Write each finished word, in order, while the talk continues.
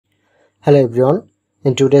Hello everyone,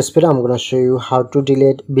 in today's video I'm going to show you how to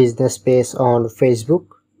delete business page on Facebook.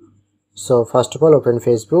 So first of all, open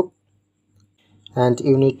Facebook and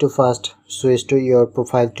you need to first switch to your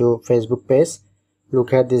profile to Facebook page.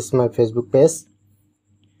 Look at this, my Facebook page.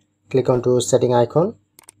 Click on to setting icon,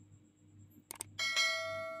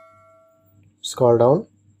 scroll down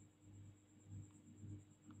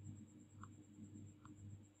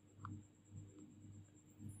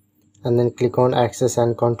and then click on access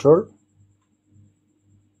and control.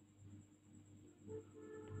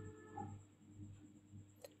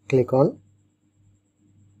 Click on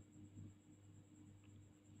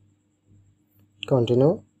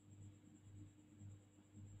continue,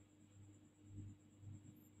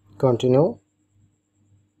 continue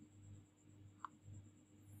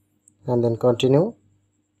and then continue,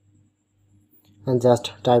 and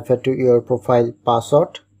just type it to your profile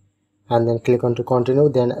password and then click on to continue.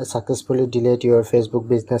 Then successfully delete your Facebook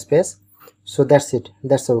business page. So that's it,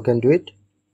 that's how you can do it.